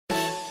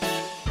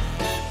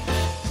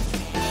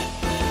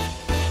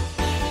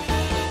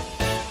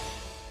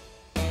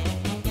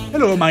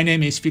Hello, my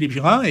name is Philippe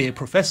Girard, a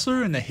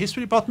professor in the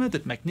history department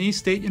at McNeese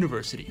State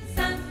University.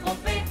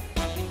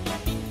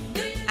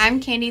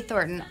 I'm Candi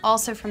Thornton,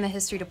 also from the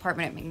history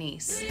department at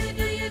McNeese.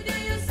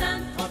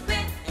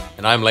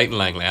 And I'm Laiton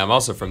Langley. I'm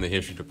also from the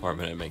history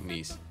department at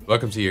McNeese.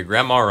 Welcome to your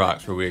Grandma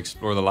Rocks, where we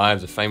explore the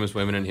lives of famous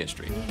women in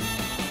history.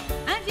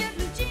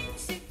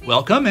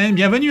 Welcome and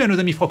bienvenue à nos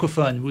amis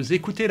francophones. Vous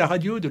écoutez la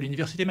radio de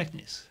l'Université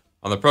McNeese.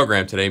 On the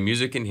program today,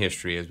 Music and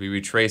History, as we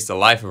retrace the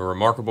life of a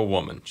remarkable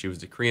woman. She was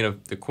the Queen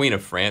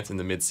of France in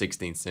the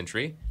mid-16th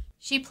century.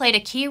 She played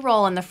a key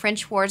role in the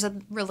French Wars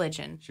of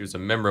Religion. She was a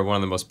member of one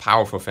of the most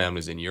powerful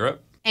families in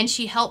Europe. And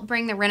she helped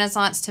bring the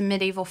Renaissance to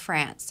medieval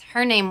France.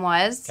 Her name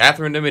was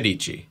Catherine de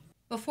Medici.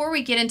 Before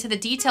we get into the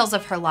details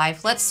of her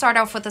life, let's start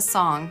off with a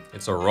song.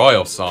 It's a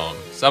royal song,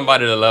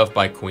 Somebody to Love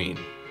by Queen.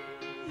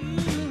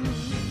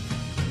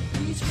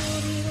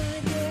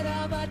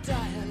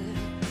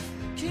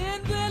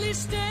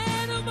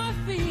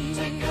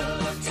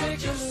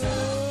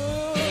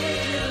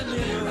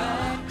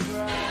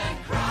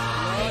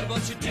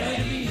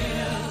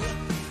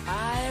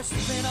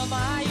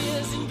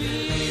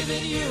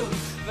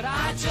 But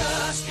I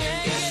just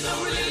can't get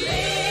no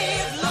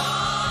relief,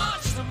 Lord.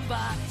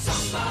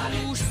 Somebody,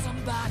 ooh,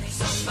 somebody,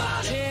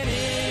 can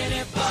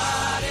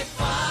anybody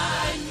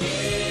find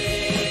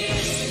me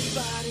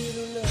somebody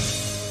to love?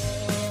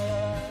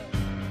 Yeah.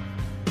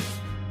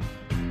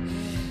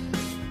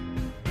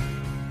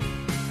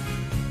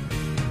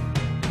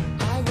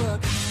 I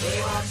work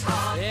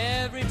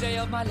every day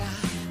of my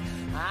life.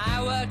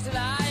 I work till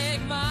I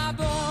ache my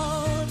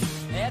bones.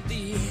 At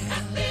the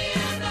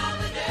end of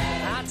the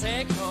day, I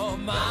take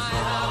home my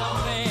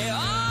holiday. Oh,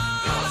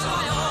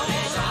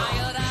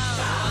 tired out,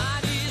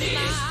 my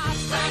knees not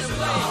right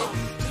away.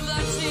 Till the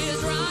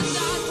tears run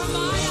down from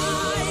my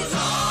eyes.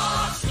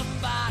 Oh,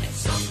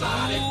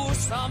 somebody, ooh,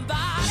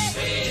 somebody,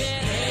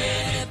 can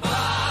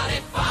anybody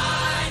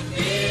find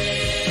me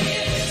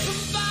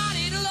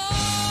somebody to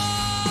love?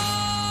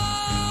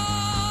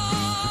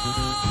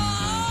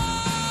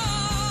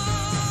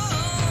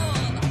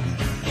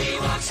 He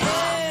walks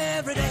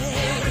every day.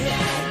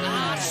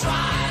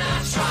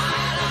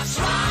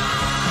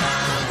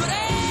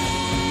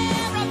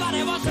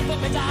 Put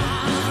me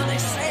down, they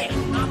say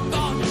I'm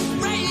gone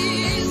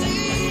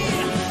crazy.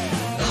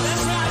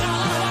 That's right,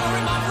 all I want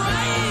in my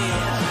brain.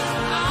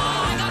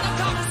 Oh, I got no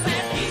common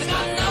sense, I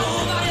got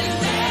nobody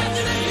left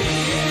to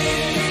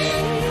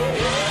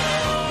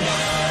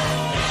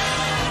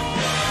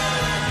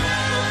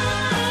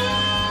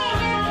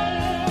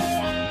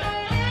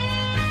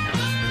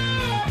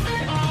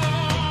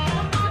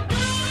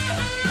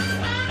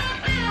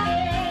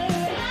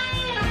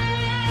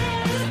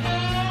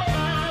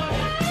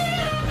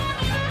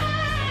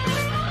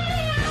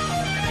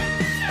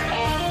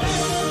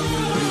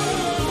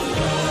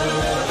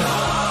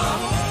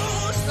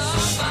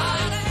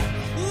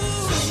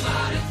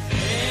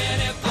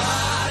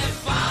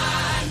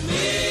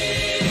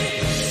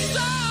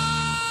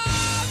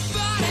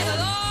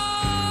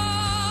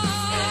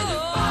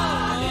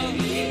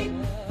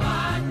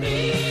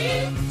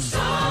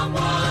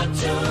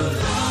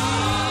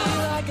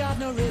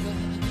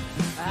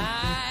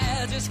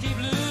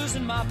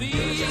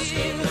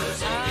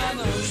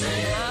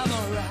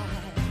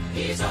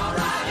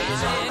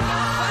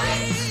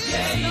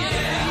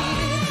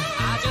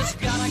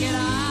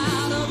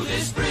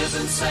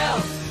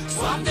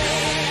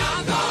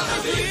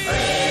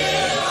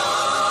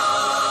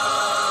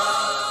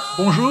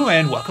Bonjour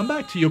and welcome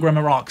back to Your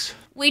Grandma Rocks.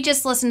 We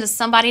just listened to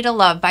Somebody to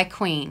Love by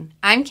Queen.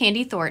 I'm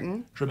Candi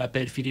Thornton. Je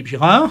m'appelle Philippe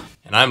Girard.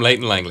 And I'm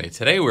Laiton Langley.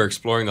 Today we're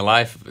exploring the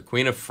life of the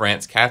Queen of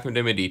France, Catherine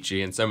de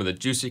Medici, and some of the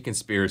juicy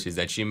conspiracies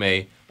that she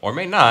may or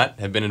may not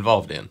have been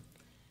involved in.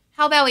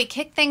 How about we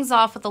kick things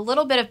off with a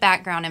little bit of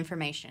background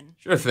information?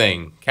 Sure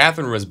thing.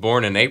 Catherine was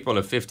born in April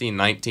of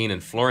 1519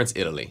 in Florence,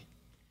 Italy.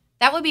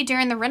 That would be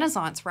during the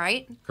Renaissance,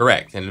 right?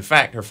 Correct. And in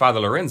fact, her father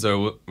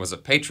Lorenzo was a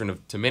patron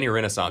to many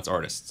Renaissance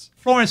artists.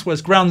 Florence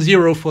was ground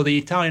zero for the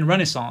Italian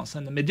Renaissance,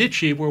 and the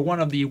Medici were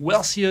one of the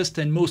wealthiest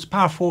and most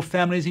powerful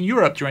families in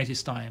Europe during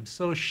this time,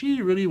 so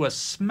she really was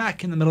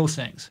smack in the middle of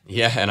things.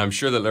 Yeah, and I'm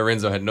sure that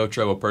Lorenzo had no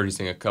trouble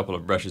purchasing a couple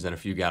of brushes and a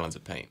few gallons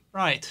of paint.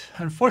 Right.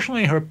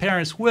 Unfortunately, her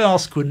parents'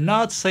 wealth could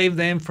not save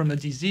them from a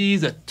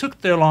disease that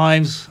took their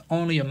lives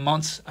only a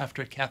month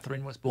after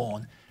Catherine was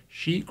born.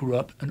 She grew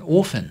up an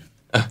orphan.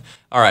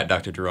 All right,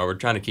 Dr. Girard, we're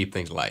trying to keep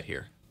things light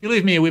here.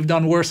 Believe me, we've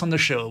done worse on the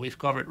show. We've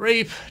covered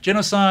rape,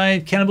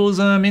 genocide,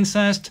 cannibalism,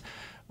 incest.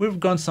 We've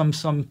done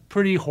some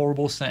pretty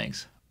horrible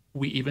things.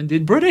 We even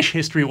did British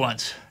history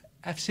once.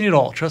 I've seen it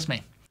all, trust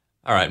me.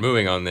 All right,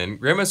 moving on then.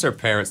 Grim as her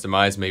parents'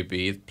 demise may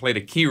be, it played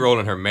a key role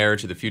in her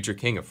marriage to the future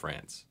King of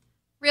France.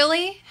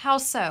 Really? How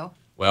so?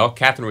 Well,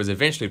 Catherine was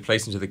eventually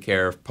placed into the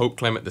care of Pope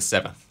Clement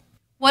VII.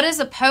 What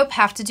does a pope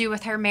have to do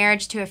with her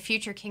marriage to a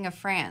future king of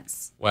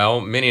France? Well,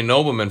 many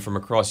noblemen from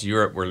across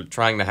Europe were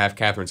trying to have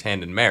Catherine's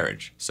hand in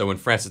marriage. So when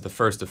Francis I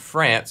of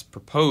France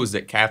proposed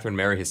that Catherine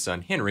marry his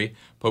son Henry,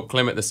 Pope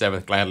Clement VII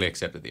gladly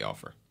accepted the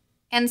offer.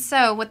 And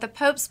so, with the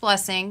pope's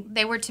blessing,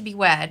 they were to be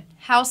wed.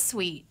 How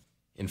sweet.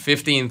 In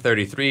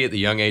 1533, at the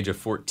young age of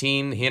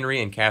 14,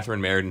 Henry and Catherine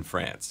married in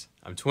France.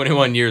 I'm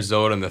 21 years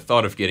old, and the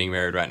thought of getting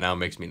married right now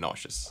makes me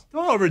nauseous.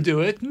 Don't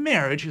overdo it.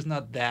 Marriage is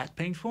not that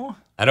painful.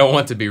 I don't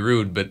want to be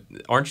rude, but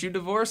aren't you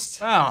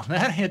divorced? Wow,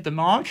 that hit the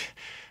mark.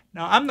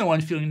 Now, I'm the one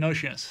feeling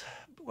nauseous.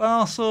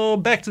 Well, so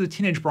back to the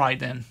teenage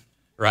bride then.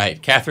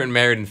 Right. Catherine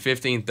married in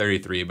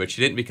 1533, but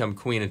she didn't become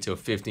queen until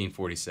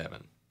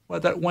 1547.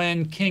 Was that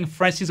when King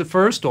Francis I, or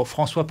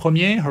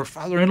François I, her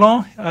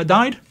father-in-law,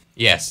 died?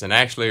 Yes, and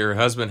actually her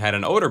husband had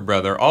an older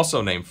brother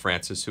also named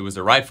Francis who was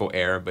the rightful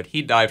heir, but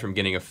he died from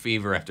getting a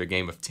fever after a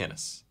game of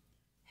tennis.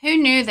 Who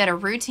knew that a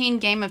routine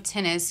game of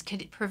tennis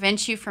could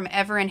prevent you from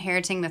ever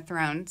inheriting the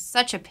throne?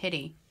 Such a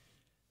pity.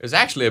 There's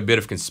actually a bit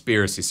of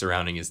conspiracy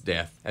surrounding his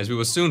death. As we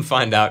will soon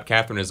find out,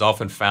 Catherine is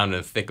often found in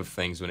the thick of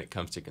things when it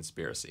comes to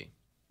conspiracy.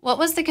 What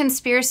was the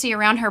conspiracy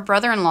around her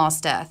brother-in-law's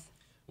death?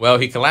 Well,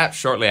 he collapsed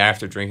shortly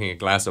after drinking a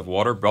glass of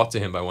water brought to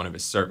him by one of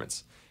his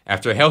servants.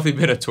 After a healthy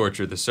bit of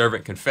torture, the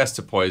servant confessed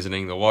to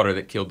poisoning the water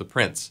that killed the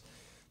prince.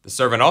 The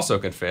servant also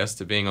confessed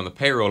to being on the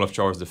payroll of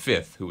Charles V,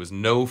 who was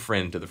no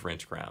friend to the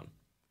French crown.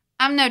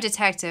 I'm no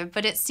detective,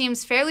 but it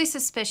seems fairly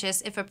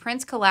suspicious if a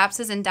prince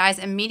collapses and dies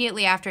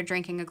immediately after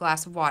drinking a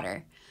glass of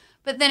water.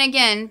 But then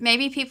again,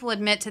 maybe people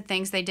admit to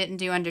things they didn't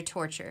do under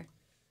torture.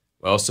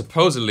 Well,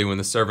 supposedly when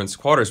the servants'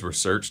 quarters were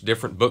searched,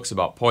 different books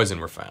about poison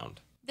were found.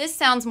 This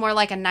sounds more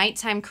like a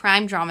nighttime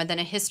crime drama than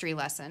a history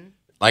lesson.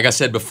 Like I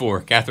said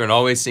before, Catherine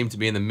always seemed to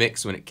be in the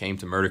mix when it came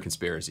to murder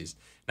conspiracies.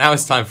 Now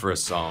it's time for a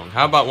song.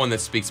 How about one that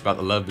speaks about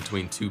the love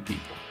between two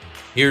people?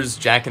 Here's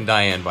Jack and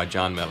Diane by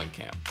John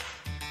Mellencamp.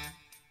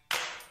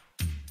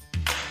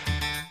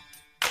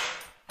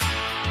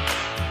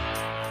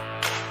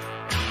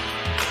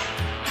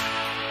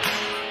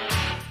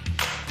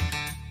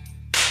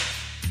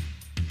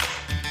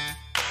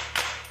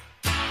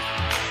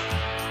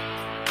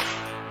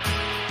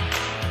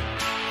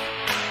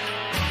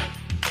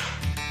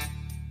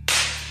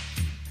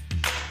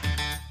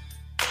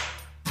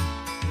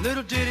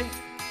 Little ditty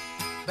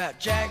about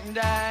Jack and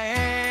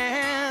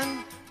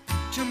Diane,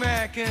 two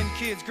American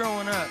kids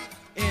growing up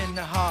in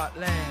the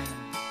heartland.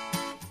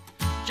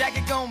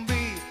 Jackie gonna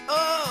be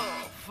a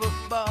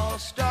football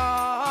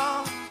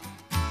star,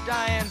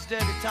 Diane's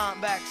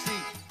debutante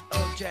backseat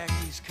of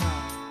Jackie's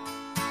car.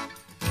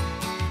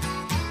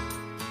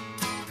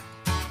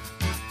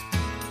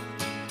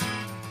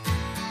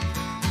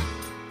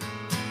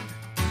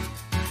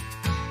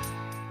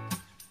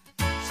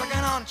 Sucking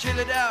on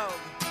chili dog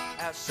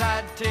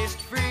outside Taste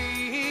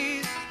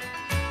Freeze.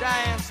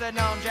 Diane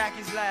sitting on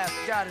Jackie's lap,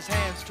 got his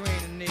hands between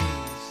her knees.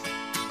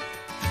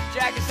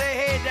 Jackie say,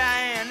 hey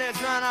Diane, let's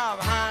run off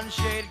behind the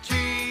shady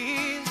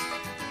trees.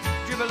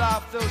 Dribble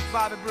off those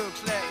Bobby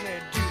Brooks, let me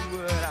do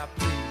what I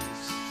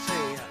please.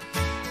 Say,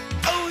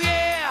 oh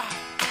yeah,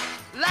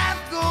 life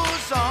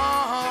goes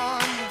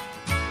on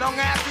long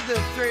after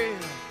the thrill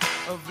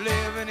of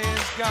living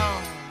is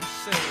gone.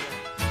 Say,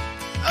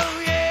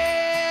 oh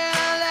yeah,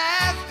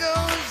 life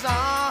goes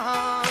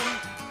on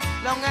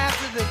long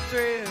after the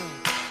thrill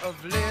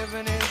of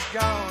living is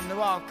gone. To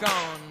walk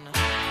on.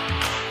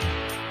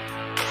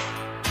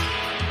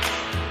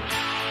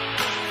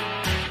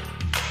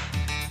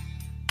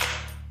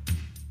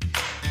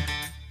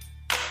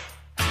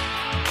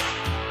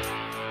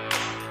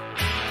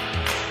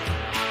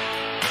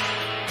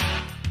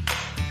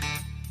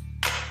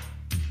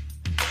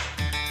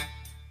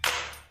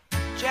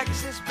 Jackie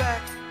sits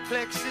back,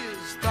 collects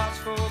his thoughts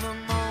for the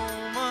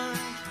moment,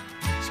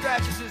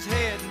 scratches his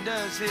head and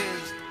does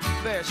his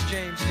best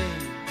James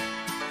Dean.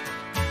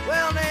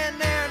 Well, then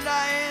there,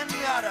 Diane,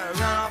 you gotta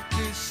run off to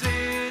the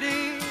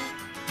city.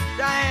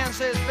 Diane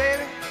says,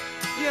 baby,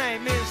 you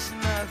ain't missing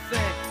nothing.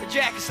 But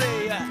Jackie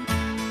say,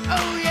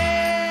 oh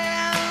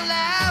yeah,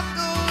 life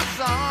goes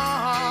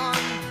on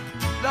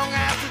long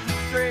after the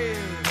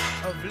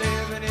thrill of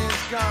living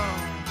is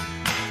gone.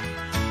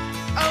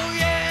 Oh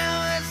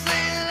yeah, let's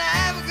say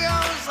life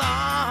goes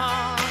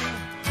on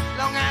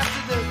long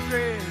after the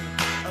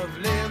thrill of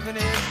living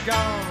is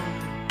gone.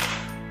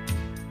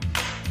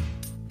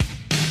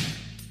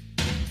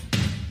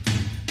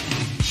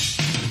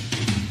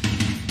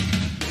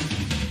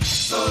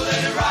 So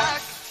let it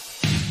rock,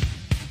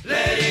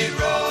 let it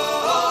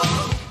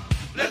roll,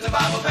 let the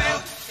Bible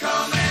belt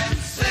come and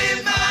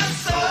save my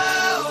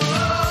soul.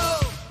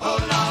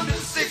 Hold on to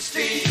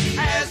 16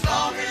 as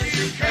long as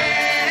you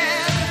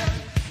can.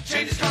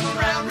 Changes come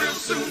around real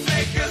soon,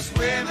 make us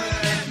women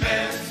and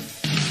men.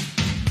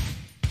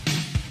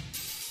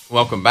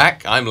 Welcome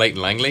back. I'm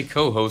Laiton Langley,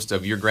 co-host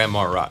of Your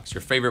Grandma Rocks, your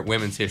favorite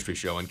women's history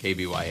show on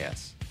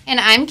KBYS. And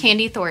I'm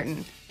Candi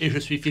Thornton. Et je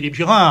suis Philippe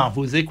Girard.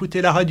 Vous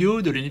écoutez la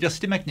radio de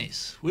l'Université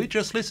McNeese. We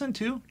just listened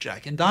to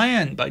Jack and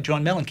Diane by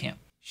John Mellencamp.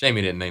 Shame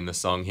he didn't name the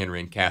song Henry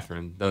and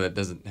Catherine, though that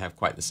doesn't have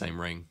quite the same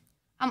ring.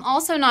 I'm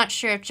also not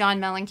sure if John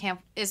Mellencamp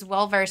is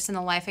well versed in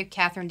the life of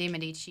Catherine de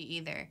Medici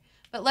either.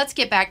 But let's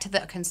get back to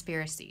the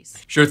conspiracies.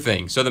 Sure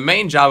thing. So the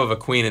main job of a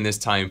queen in this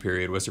time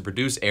period was to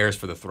produce heirs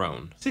for the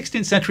throne.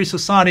 16th century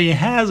society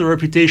has a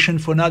reputation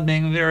for not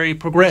being very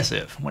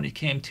progressive when it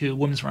came to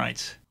women's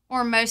rights.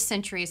 Or most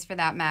centuries, for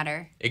that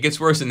matter. It gets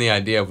worse than the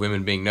idea of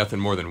women being nothing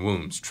more than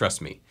wombs, trust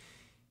me.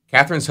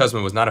 Catherine's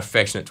husband was not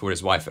affectionate toward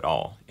his wife at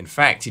all. In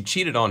fact, he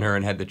cheated on her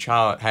and had a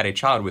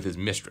child with his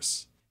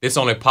mistress. This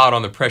only piled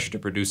on the pressure to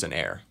produce an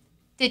heir.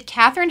 Did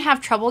Catherine have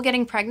trouble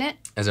getting pregnant?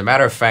 As a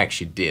matter of fact,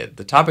 she did.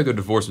 The topic of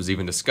divorce was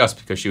even discussed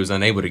because she was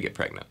unable to get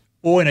pregnant.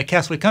 Or in a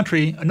Catholic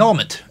country,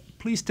 annulment.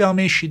 Please tell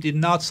me she did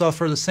not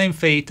suffer the same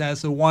fate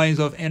as the wives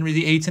of Henry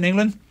VIII in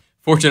England?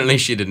 Fortunately,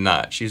 she did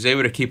not. She was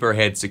able to keep her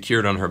head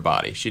secured on her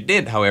body. She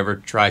did, however,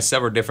 try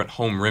several different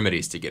home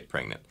remedies to get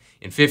pregnant.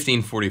 In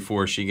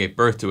 1544, she gave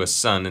birth to a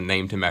son and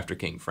named him after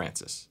King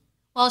Francis.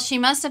 Well, she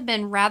must have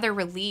been rather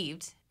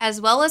relieved, as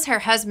well as her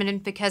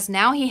husband, because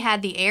now he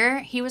had the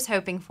heir he was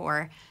hoping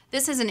for.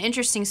 This is an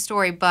interesting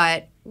story,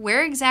 but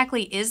where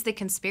exactly is the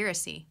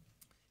conspiracy?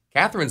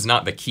 Catherine's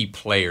not the key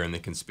player in the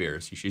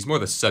conspiracy. She's more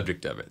the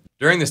subject of it.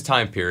 During this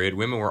time period,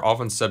 women were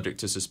often subject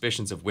to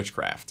suspicions of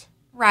witchcraft.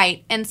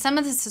 Right, and some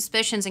of the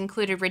suspicions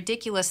included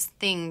ridiculous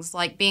things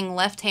like being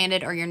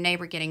left-handed or your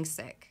neighbor getting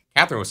sick.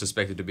 Catherine was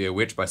suspected to be a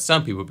witch by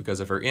some people because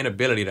of her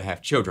inability to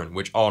have children,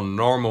 which all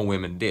normal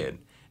women did.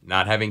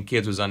 Not having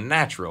kids was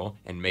unnatural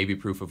and may be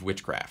proof of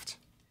witchcraft.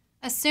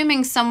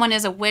 Assuming someone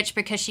is a witch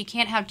because she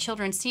can't have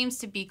children seems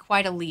to be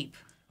quite a leap.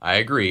 I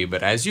agree,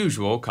 but as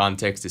usual,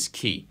 context is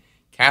key.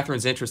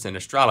 Catherine's interest in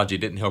astrology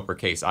didn't help her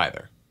case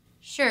either.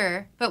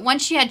 Sure, but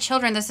once she had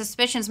children, the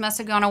suspicions must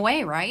have gone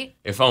away, right?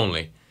 If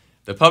only.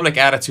 The public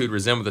attitude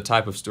resembled the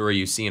type of story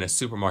you see in a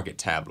supermarket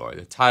tabloid.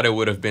 The title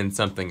would have been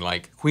something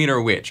like, Queen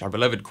or Witch, our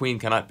beloved queen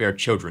cannot bear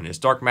children. Is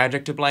dark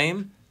magic to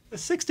blame? The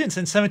 16th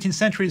and 17th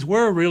centuries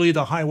were really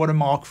the high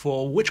watermark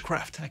for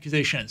witchcraft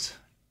accusations.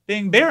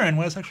 Being barren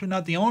was actually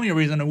not the only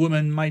reason a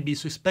woman might be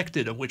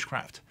suspected of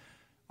witchcraft.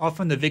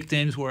 Often the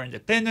victims were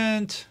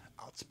independent,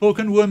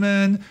 outspoken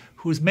women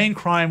whose main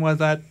crime was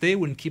that they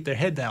wouldn't keep their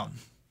head down.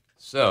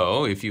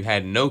 So, if you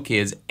had no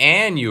kids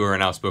and you were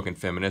an outspoken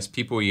feminist,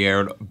 people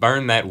yelled,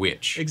 burn that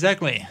witch.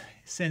 Exactly.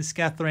 Since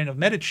Catherine of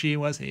Medici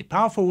was a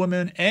powerful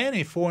woman and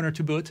a foreigner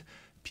to boot,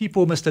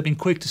 people must have been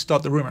quick to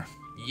start the rumor.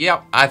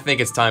 Yep, I think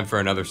it's time for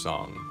another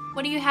song.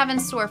 What do you have in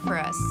store for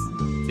us?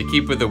 To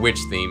keep with the witch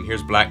theme,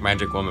 here's Black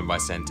Magic Woman by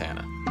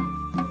Santana.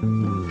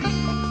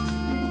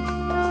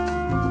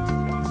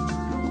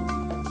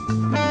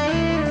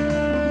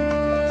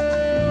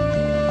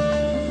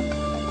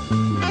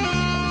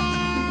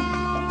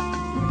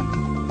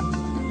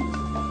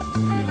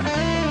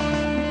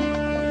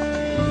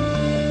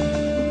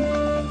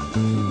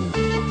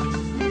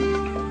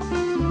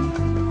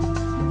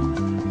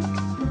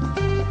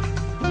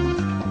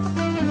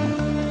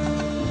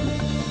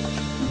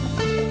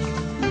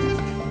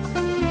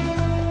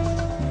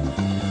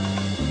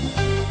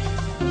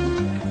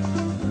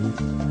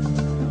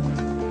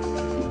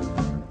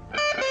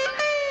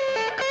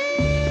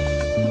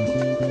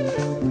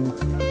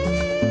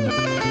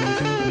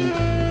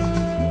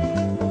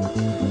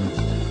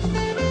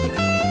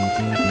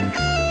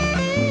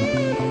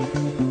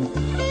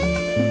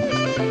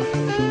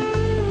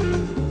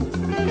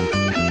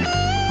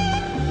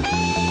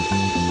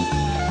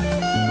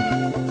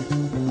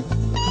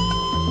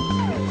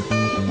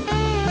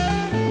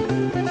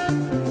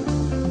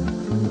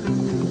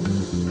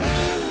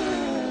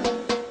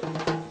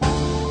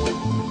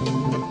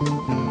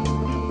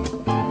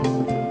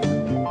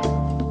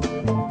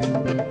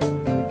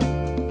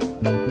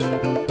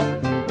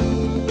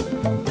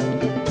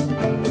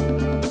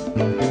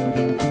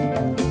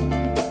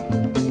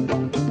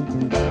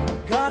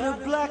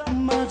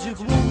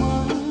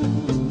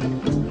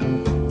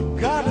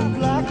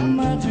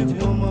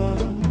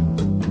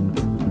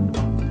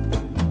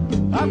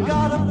 I've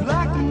got a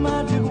black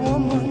magic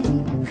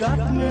woman,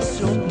 got me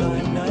so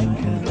blind I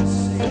can't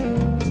see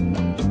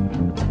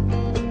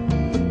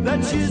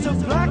that she's a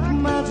black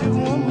magic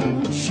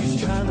woman.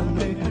 She's trying to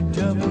make a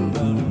devil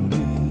out of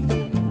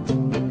me.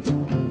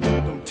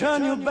 Don't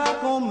turn your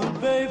back on me,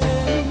 baby.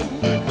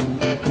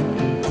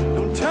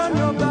 Don't turn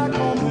your back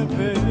on me,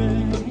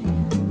 baby.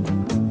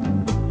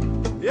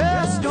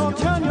 Yes, don't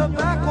turn your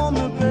back on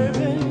me,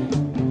 baby.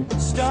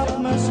 Stop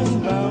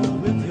messing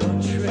around with your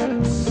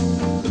tricks.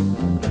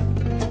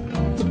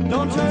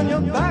 Don't turn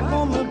your back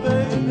on me,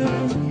 baby.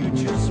 You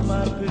just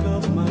might pick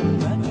up my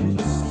magic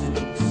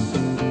sticks.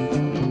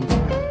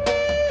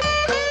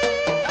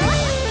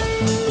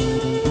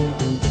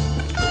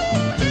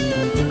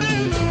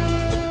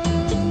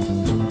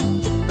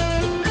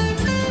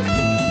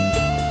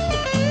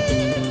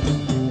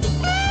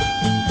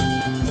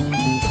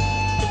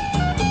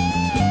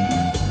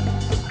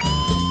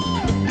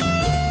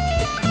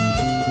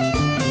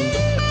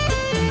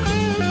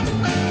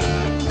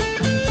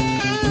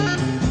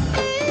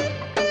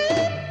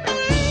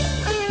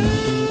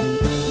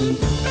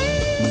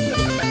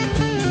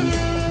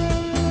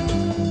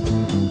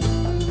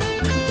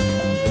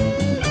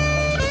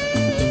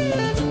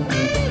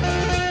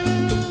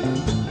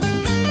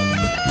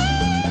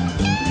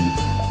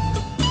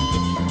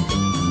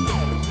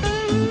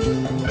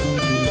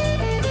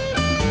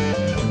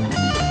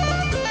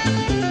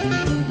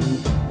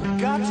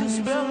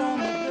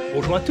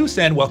 Bonjour à tous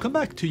and welcome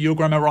back to Your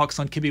Grammar Rocks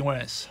on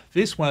KBYS.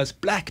 This was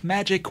Black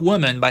Magic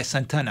Woman by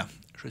Santana.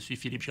 Je suis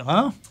Philippe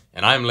Girard.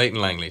 And I'm Laiton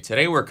Langley.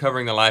 Today we're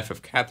covering the life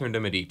of Catherine de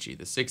Medici,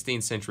 the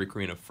 16th century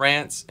queen of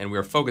France, and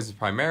we're focusing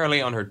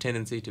primarily on her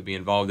tendency to be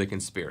involved in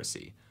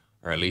conspiracy,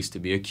 or at least to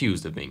be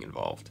accused of being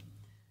involved.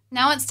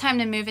 Now it's time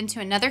to move into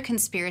another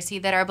conspiracy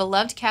that our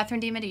beloved Catherine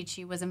de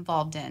Medici was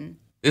involved in.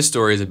 This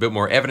story is a bit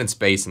more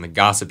evidence-based than the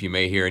gossip you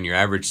may hear in your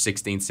average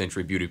 16th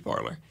century beauty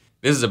parlor.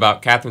 This is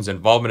about Catherine's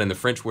involvement in the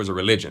French Wars of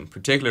Religion,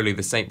 particularly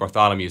the St.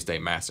 Bartholomew's Day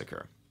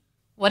Massacre.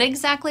 What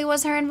exactly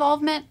was her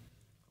involvement?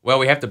 Well,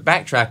 we have to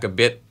backtrack a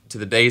bit to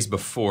the days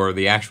before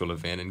the actual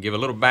event and give a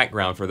little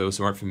background for those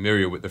who aren't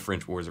familiar with the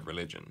French Wars of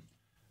Religion.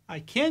 I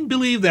can't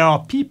believe there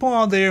are people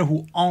out there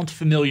who aren't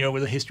familiar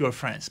with the history of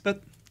France,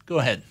 but go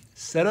ahead.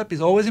 Setup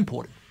is always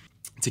important.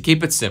 To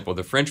keep it simple,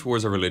 the French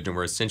Wars of Religion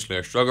were essentially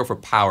a struggle for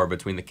power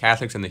between the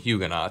Catholics and the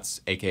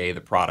Huguenots, aka the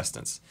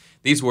Protestants.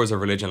 These wars of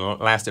religion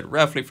lasted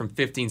roughly from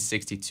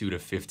 1562 to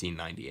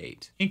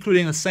 1598.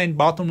 Including the St.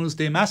 Bartholomew's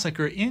Day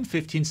Massacre in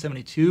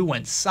 1572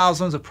 when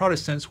thousands of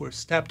Protestants were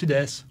stabbed to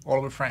death all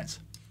over France.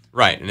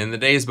 Right, and in the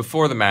days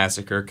before the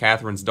massacre,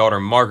 Catherine's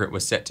daughter Margaret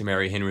was set to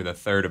marry Henry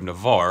III of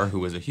Navarre, who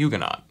was a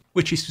Huguenot.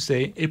 Which is to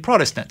say, a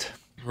Protestant.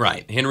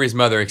 Right, Henry's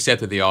mother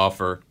accepted the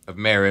offer of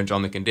marriage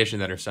on the condition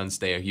that her son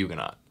stay a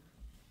Huguenot.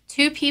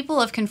 Two people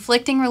of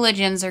conflicting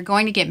religions are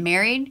going to get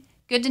married?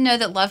 Good to know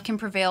that love can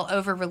prevail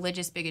over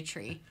religious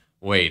bigotry.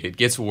 Wait, it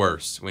gets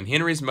worse. When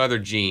Henry's mother,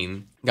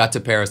 Jean, got to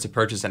Paris to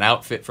purchase an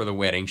outfit for the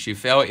wedding, she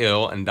fell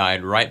ill and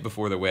died right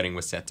before the wedding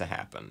was set to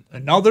happen.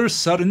 Another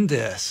sudden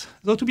death.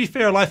 Though to be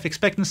fair, life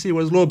expectancy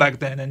was low back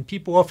then, and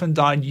people often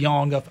died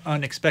young of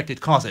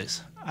unexpected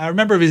causes. I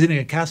remember visiting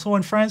a castle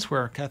in France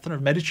where Catherine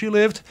de Medici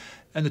lived,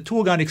 and the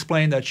tour guide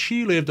explained that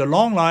she lived a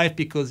long life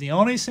because the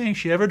only thing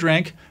she ever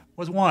drank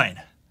was wine.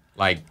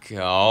 Like,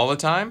 all the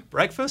time?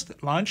 Breakfast,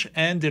 lunch,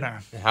 and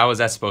dinner. How was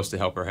that supposed to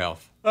help her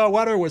health?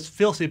 Water was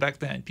filthy back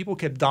then. People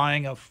kept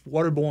dying of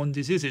waterborne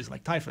diseases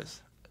like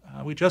typhus.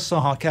 We just saw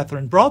how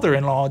Catherine's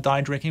brother-in-law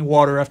died drinking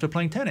water after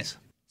playing tennis.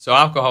 So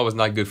alcohol was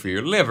not good for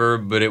your liver,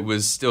 but it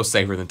was still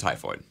safer than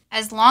typhoid.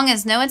 As long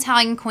as no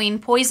Italian queen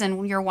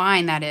poisoned your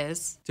wine, that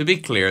is. To be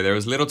clear, there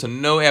was little to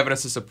no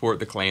evidence to support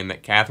the claim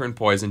that Catherine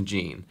poisoned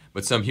Jean,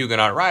 but some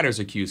Huguenot writers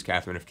accused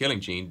Catherine of killing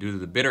Jean due to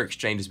the bitter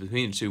exchanges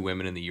between the two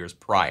women in the years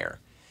prior.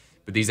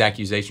 But these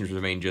accusations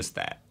remain just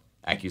that,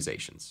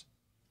 accusations.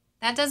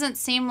 That doesn't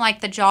seem like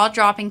the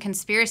jaw-dropping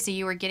conspiracy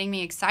you were getting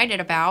me excited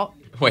about.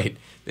 Wait,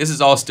 this is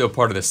all still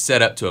part of the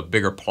setup to a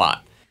bigger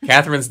plot.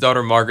 Catherine's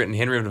daughter Margaret and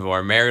Henry of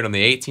Navarre married on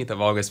the 18th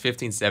of August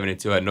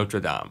 1572 at Notre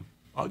Dame.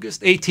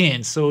 August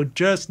 18th, so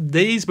just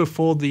days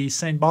before the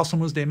St.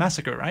 Bartholomew's Day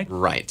Massacre, right?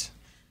 Right.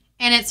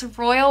 And it's a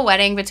royal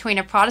wedding between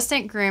a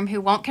Protestant groom who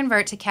won't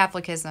convert to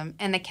Catholicism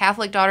and the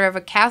Catholic daughter of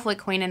a Catholic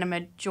queen in a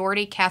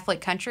majority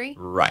Catholic country.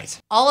 Right.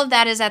 All of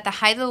that is at the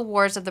height of the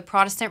wars of the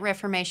Protestant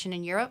Reformation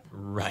in Europe.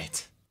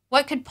 Right.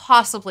 What could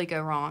possibly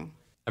go wrong?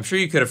 I'm sure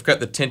you could have cut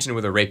the tension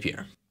with a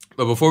rapier.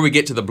 But before we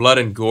get to the blood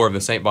and gore of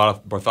the St.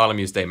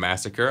 Bartholomew's Day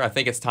Massacre, I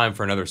think it's time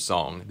for another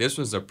song. This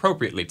was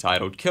appropriately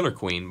titled Killer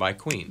Queen by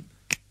Queen.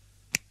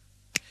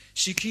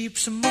 She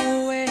keeps a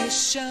Moet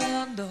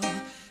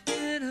Chandon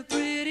in a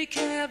pretty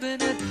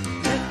cabinet.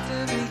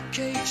 Bethany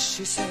case,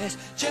 she says,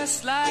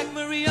 just like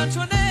Marie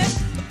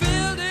Antoinette. A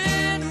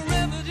building a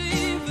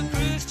remedy for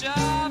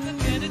Khrushchev and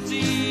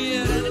Kennedy.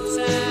 At any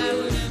time,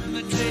 an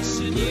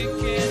invitation you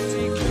can't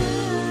decline.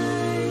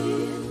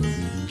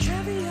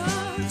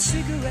 Caviar and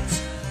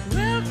cigarettes,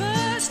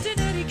 well-versed in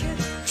etiquette,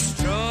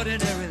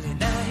 extraordinarily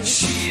nice.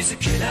 She's a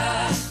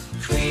killer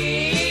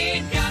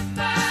queen,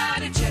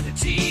 gunpowder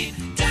gelatine,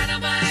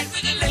 dynamite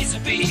with a laser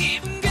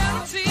beam,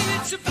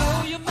 guaranteed to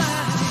blow your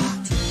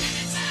mind.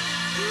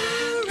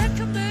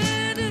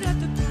 Recommended at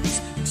the price,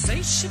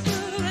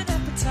 insatiable and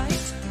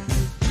appetite.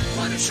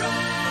 Wanna try?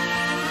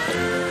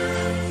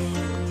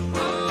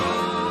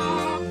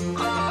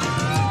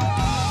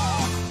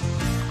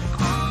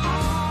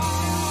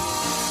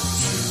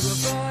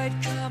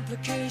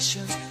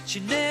 She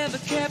never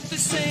kept the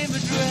same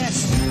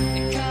address.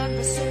 In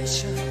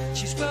conversation,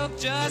 she spoke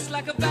just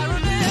like a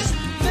baroness.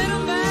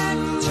 Middleman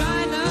from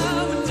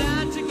China went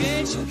down to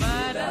Geisha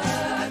Minor.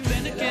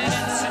 Then again,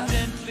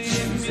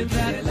 incidentally, if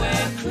that way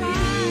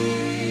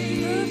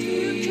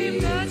perfume came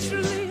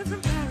naturally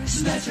from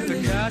Paris.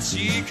 Because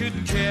she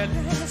couldn't care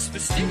less,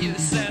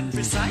 fastidious and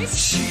precise.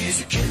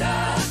 She's a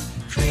killer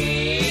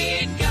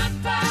queen,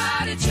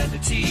 gunpowder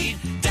gelatine,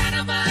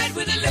 dynamite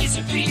with a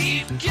laser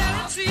beam,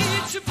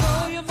 guaranteed to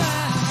blow your mind.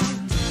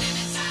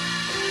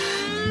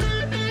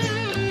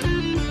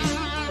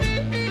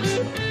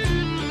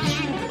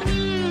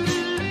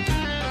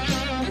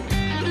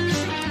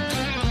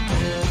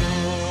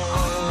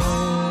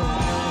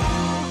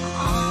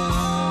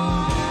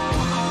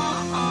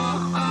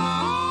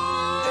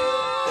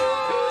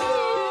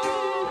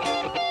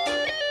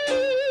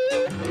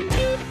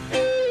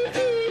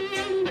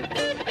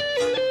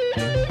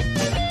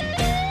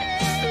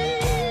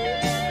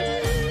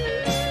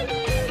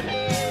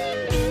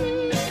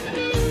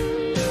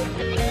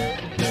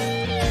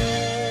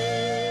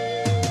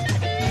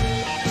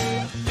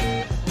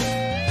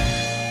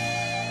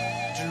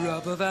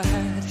 of a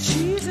hat.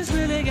 She's as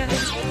willing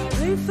as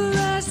playful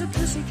as a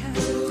pussycat.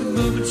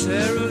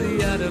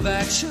 Momentarily out of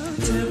action,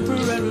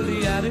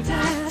 temporarily out of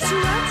gas.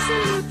 You're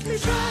absolutely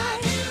dry.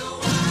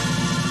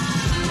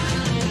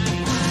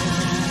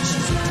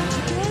 She's out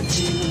to get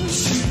you.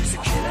 She's a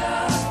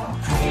killer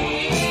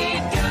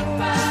queen.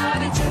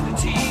 Gunpowder,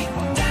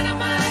 gelatine,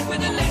 dynamite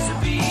with a laser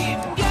beam.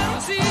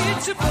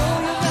 Guaranteed to blow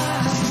your mind.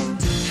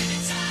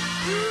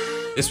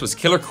 This was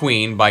Killer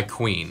Queen by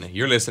Queen.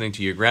 You're listening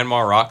to Your Grandma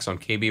Rocks on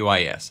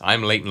KBYS.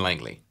 I'm Laiton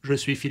Langley. Je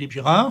suis Philippe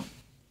Girard.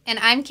 And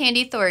I'm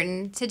Candi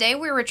Thornton. Today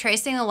we're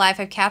retracing the life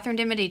of Catherine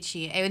de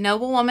Medici, a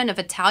noblewoman of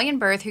Italian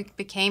birth who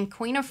became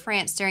Queen of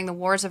France during the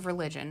Wars of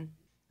Religion.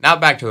 Now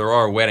back to the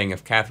royal wedding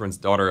of Catherine's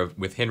daughter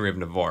with Henry of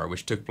Navarre,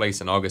 which took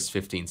place in August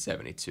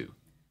 1572.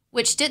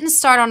 Which didn't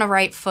start on a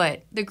right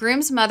foot. The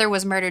groom's mother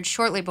was murdered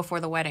shortly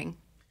before the wedding.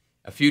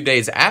 A few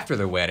days after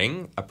the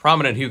wedding, a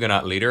prominent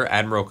Huguenot leader,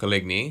 Admiral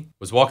Coligny,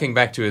 was walking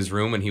back to his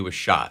room when he was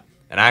shot.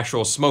 An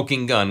actual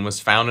smoking gun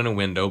was found in a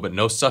window, but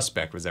no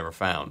suspect was ever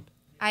found.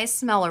 I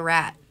smell a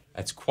rat.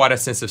 That's quite a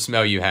sense of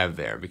smell you have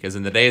there, because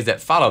in the days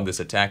that followed this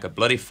attack, a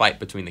bloody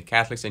fight between the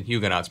Catholics and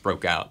Huguenots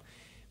broke out.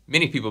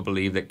 Many people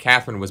believe that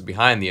Catherine was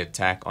behind the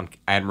attack on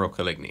Admiral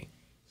Coligny.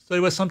 So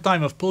it was some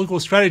time of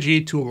political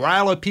strategy to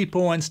rile up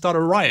people and start a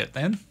riot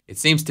then? It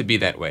seems to be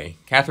that way.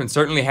 Catherine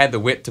certainly had the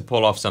wit to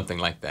pull off something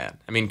like that.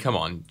 I mean, come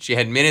on. She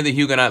had many of the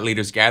Huguenot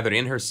leaders gathered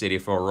in her city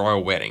for a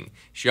royal wedding.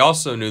 She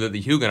also knew that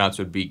the Huguenots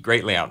would be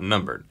greatly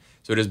outnumbered,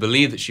 so it is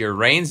believed that she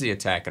arranged the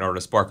attack in order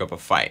to spark up a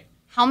fight.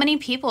 How many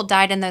people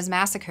died in those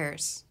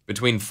massacres?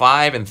 Between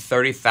 5,000 and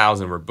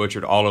 30,000 were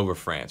butchered all over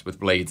France with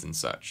blades and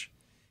such.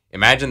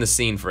 Imagine the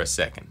scene for a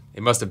second.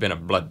 It must have been a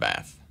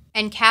bloodbath.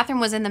 And Catherine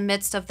was in the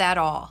midst of that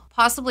all,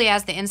 possibly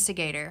as the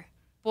instigator.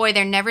 Boy,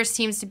 there never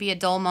seems to be a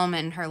dull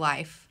moment in her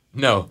life.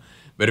 No,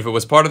 but if it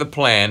was part of the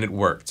plan, it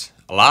worked.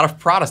 A lot of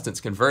Protestants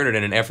converted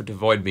in an effort to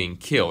avoid being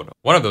killed.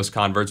 One of those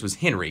converts was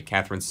Henry,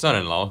 Catherine's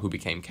son-in-law, who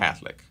became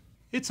Catholic.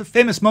 It's a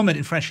famous moment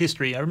in French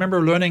history. I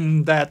remember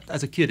learning that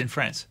as a kid in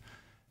France.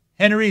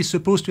 Henry is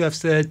supposed to have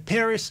said,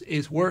 "Paris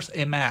is worth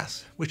a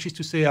mass," which is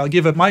to say, I'll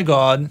give up my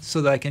God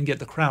so that I can get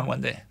the crown one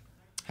day.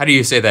 How do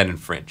you say that in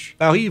French?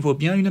 Paris vaut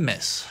bien une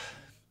messe.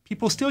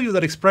 People still use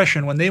that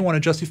expression when they want to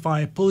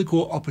justify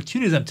political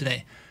opportunism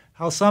today.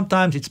 How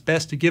sometimes it's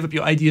best to give up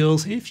your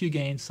ideals if you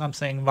gain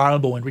something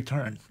valuable in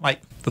return,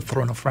 like the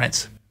throne of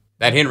France.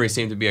 That Henry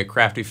seemed to be a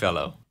crafty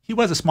fellow. He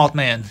was a smart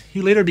man.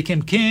 He later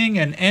became king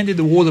and ended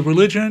the wars of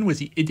religion with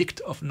the Edict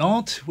of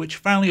Nantes, which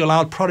finally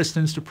allowed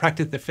Protestants to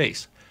practice their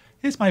faith.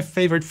 He's my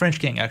favorite French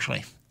king,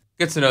 actually.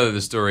 Good to know that the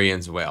story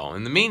ends well.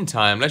 In the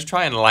meantime, let's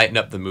try and lighten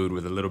up the mood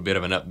with a little bit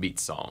of an upbeat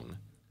song.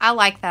 I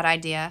like that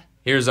idea.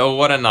 Here's Oh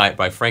What a Night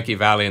by Frankie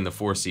Valli and the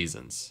Four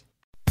Seasons.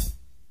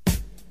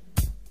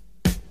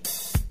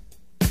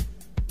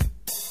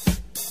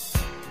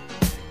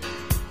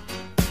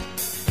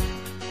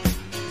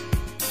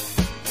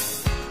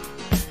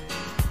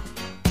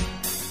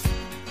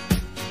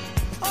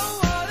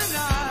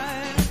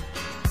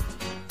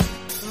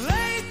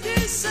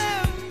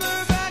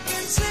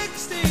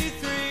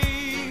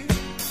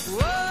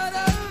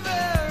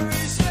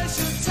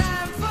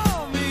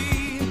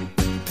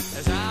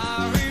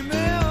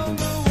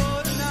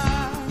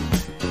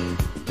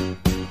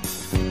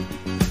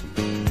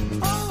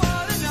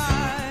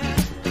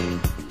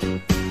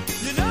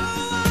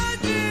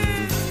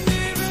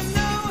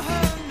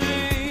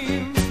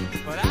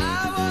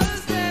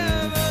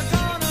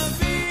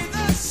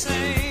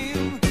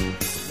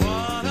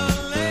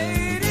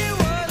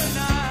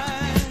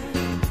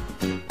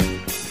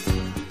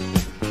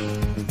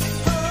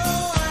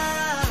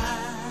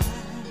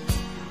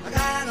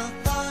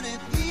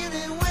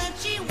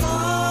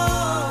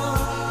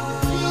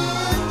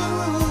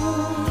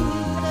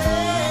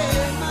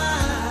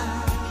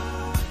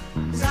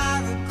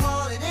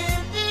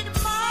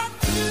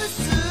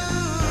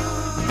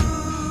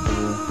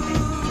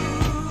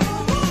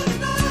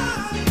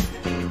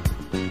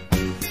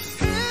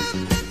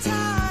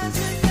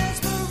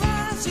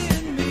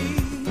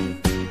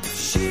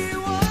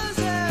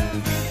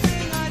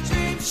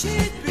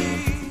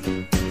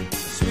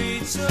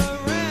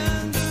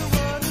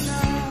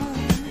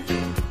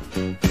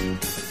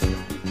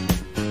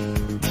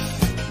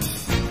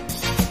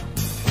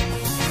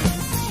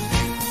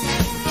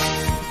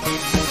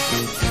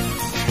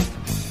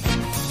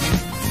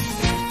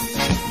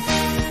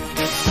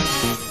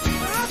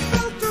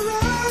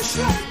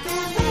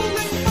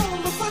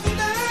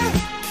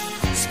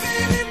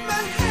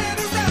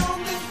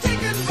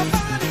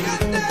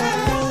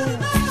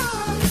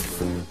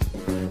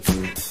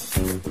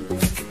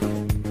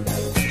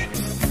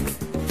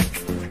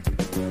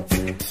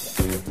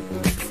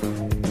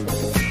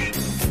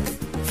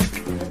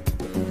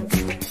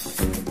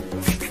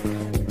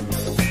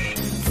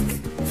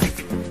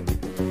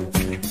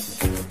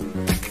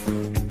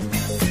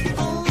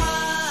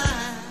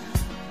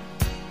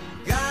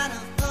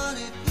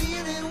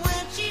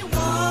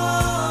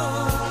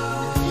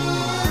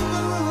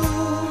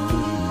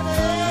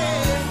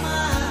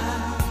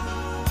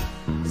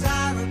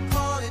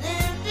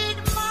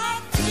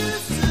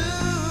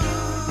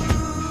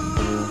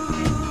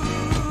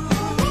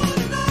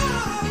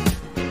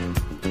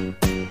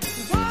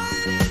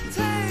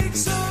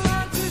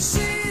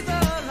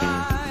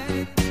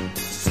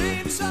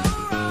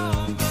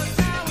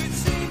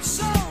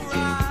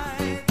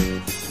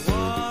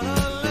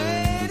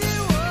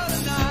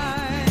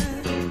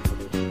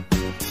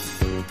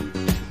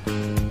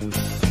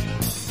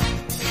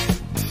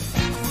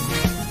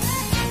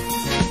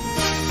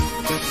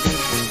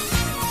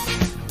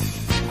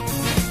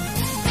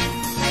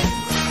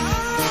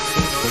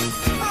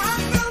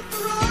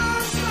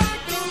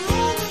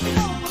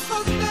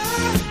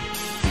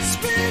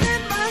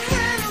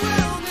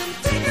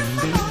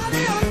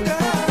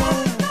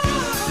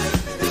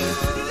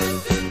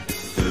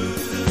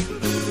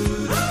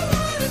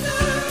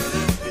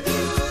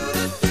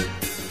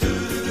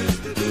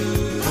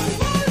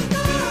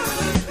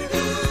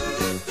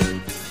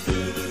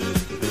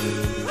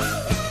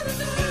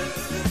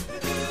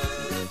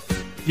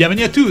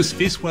 Bienvenue à tous,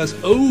 this was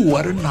Oh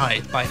What a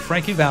Night by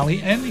Frankie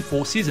Valli and the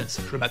Four Seasons.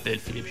 Je m'appelle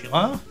Philippe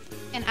Girard.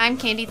 And I'm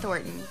Candi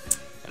Thornton.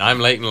 And I'm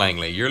Laiton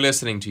Langley. You're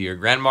listening to Your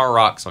Grandma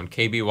Rocks on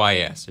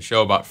KBYS, a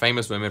show about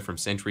famous women from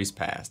centuries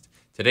past.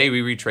 Today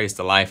we retrace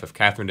the life of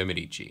Catherine de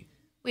Medici.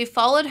 We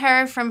followed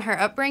her from her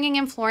upbringing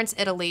in Florence,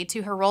 Italy,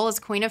 to her role as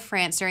Queen of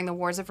France during the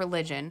Wars of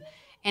Religion,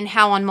 and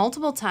how on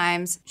multiple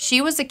times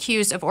she was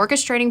accused of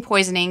orchestrating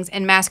poisonings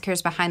and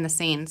massacres behind the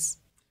scenes.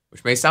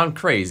 Which may sound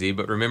crazy,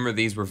 but remember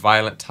these were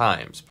violent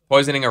times.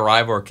 Poisoning a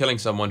rival or killing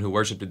someone who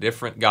worshipped a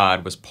different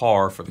god was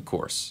par for the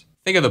course.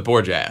 Think of the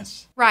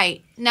Borgias.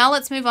 Right. Now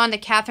let's move on to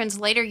Catherine's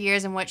later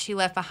years and what she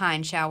left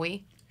behind, shall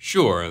we?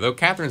 Sure, though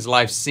Catherine's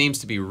life seems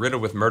to be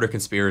riddled with murder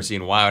conspiracy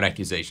and wild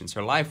accusations,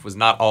 her life was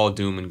not all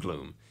doom and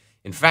gloom.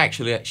 In fact,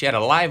 she had a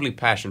lively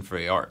passion for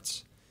the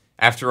arts.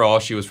 After all,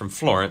 she was from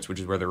Florence,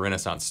 which is where the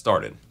Renaissance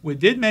started. We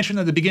did mention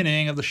at the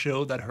beginning of the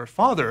show that her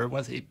father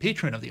was a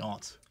patron of the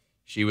arts.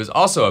 She was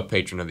also a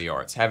patron of the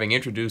arts, having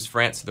introduced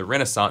France to the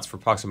Renaissance for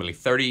approximately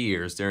 30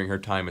 years during her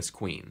time as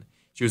queen.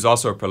 She was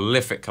also a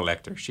prolific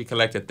collector. She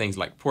collected things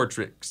like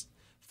portraits,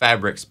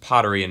 fabrics,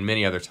 pottery, and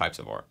many other types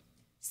of art.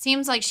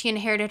 Seems like she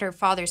inherited her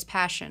father's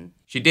passion.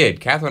 She did.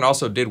 Catherine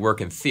also did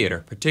work in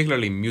theater,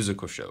 particularly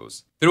musical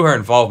shows. Through her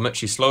involvement,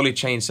 she slowly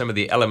changed some of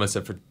the elements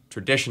of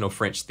traditional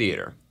French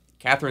theater.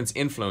 Catherine's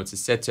influence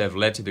is said to have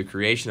led to the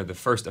creation of the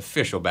first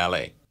official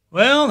ballet.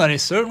 Well, that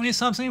is certainly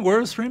something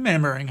worth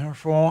remembering her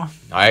for.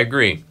 I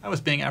agree. I was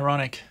being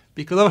ironic.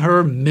 Because of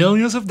her,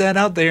 millions of dead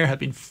out there have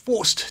been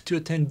forced to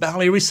attend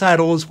ballet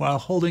recitals while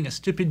holding a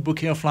stupid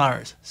bouquet of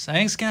flowers.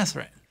 Thanks,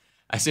 Catherine.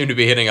 I seem to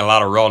be hitting a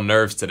lot of raw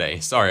nerves today.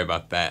 Sorry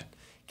about that.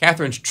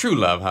 Catherine's true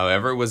love,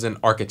 however, was in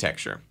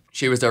architecture.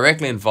 She was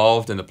directly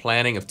involved in the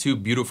planning of 2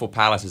 beautiful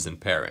palaces in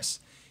Paris.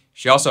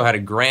 She also had a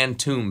grand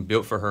tomb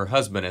built for her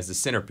husband as the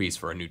centerpiece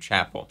for a new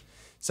chapel.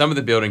 Some of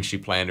the buildings she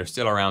planned are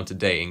still around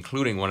today,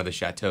 including one of the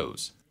chateaux.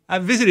 I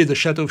visited the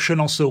Chateau of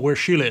Chenonceau where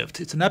she lived.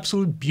 It's an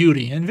absolute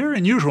beauty and very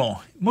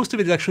unusual. Most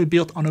of it is actually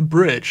built on a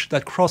bridge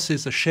that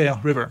crosses the Cher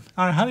River.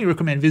 I highly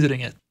recommend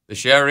visiting it. The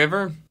Cher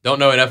River? Don't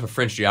know enough of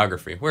French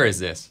geography. Where is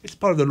this? It's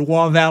part of the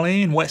Loire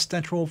Valley in west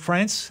central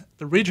France.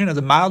 The region has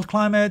a mild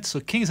climate, so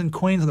kings and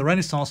queens of the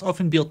Renaissance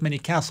often built many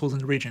castles in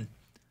the region.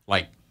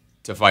 Like,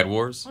 to fight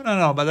wars? Oh,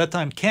 no. By that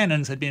time,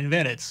 cannons had been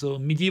invented, so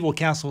medieval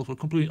castles were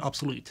completely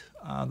obsolete.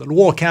 The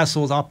Loire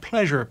castles are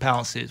pleasure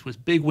palaces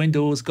with big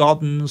windows,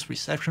 gardens,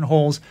 reception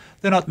halls.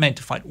 They're not meant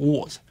to fight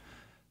wars.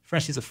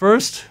 Francis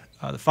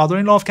I, the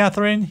father-in-law of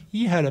Catherine,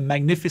 he had a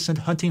magnificent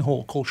hunting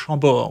hall called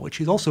Chambord, which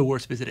is also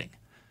worth visiting.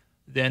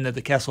 Then at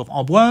the castle of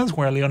Amboise,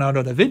 where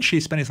Leonardo da Vinci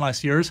spent his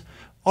last years,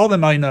 all of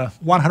them are in a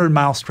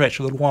 100-mile stretch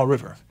of the Loire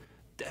River.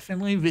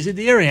 Definitely visit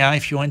the area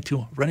if you're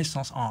into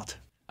Renaissance art.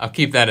 I'll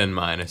keep that in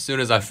mind. As soon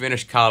as I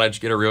finish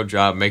college, get a real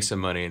job, make some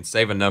money, and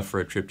save enough for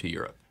a trip to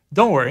Europe.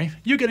 Don't worry,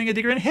 you're getting a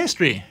degree in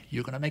history.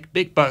 You're going to make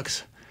big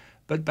bucks.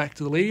 But back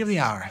to the lady of the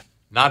hour.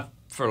 Not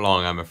for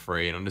long, I'm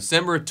afraid. On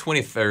December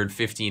 23rd,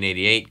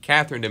 1588,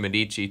 Catherine de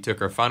Medici took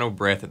her final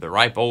breath at the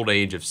ripe old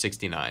age of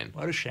 69.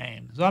 What a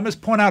shame. So I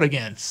must point out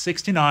again,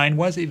 69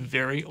 was a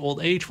very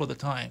old age for the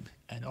time.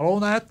 And all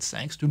that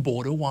thanks to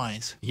Bordeaux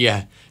wines.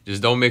 Yeah,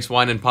 just don't mix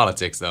wine and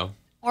politics, though.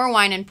 Or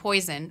wine and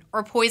poison,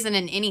 or poison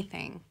in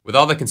anything. With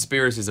all the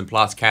conspiracies and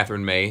plots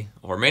Catherine may,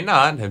 or may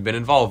not, have been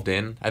involved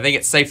in, I think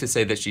it's safe to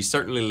say that she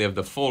certainly lived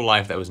a full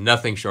life that was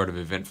nothing short of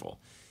eventful.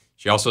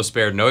 She also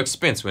spared no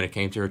expense when it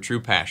came to her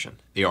true passion,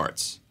 the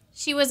arts.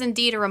 She was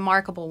indeed a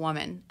remarkable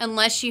woman,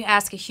 unless you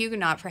ask a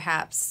Huguenot,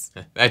 perhaps.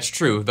 That's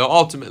true, though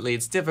ultimately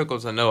it's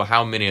difficult to know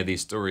how many of these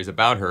stories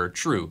about her are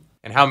true,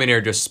 and how many are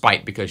just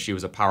spite because she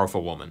was a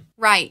powerful woman.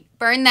 Right.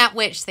 Burn that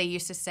witch, they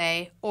used to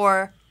say,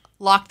 or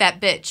lock that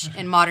bitch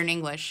in modern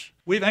English.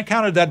 We've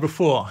encountered that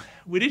before.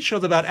 We did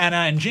shows about Anna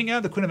and Ginga,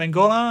 the Queen of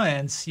Angola,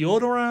 and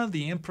Theodora,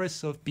 the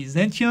Empress of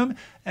Byzantium,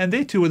 and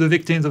they too were the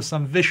victims of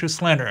some vicious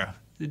slander.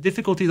 The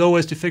difficulty is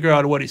always to figure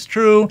out what is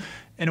true,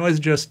 and what is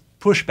just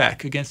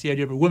pushback against the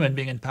idea of a woman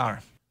being in power.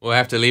 We'll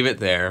have to leave it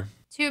there.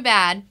 Too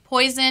bad.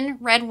 Poison,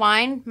 red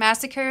wine,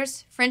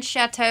 massacres, French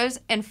chateaux,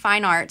 and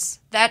fine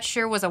arts. That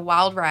sure was a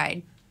wild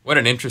ride. What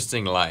an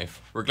interesting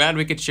life. We're glad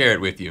we could share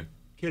it with you.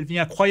 Quelle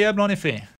vie incroyable en effet.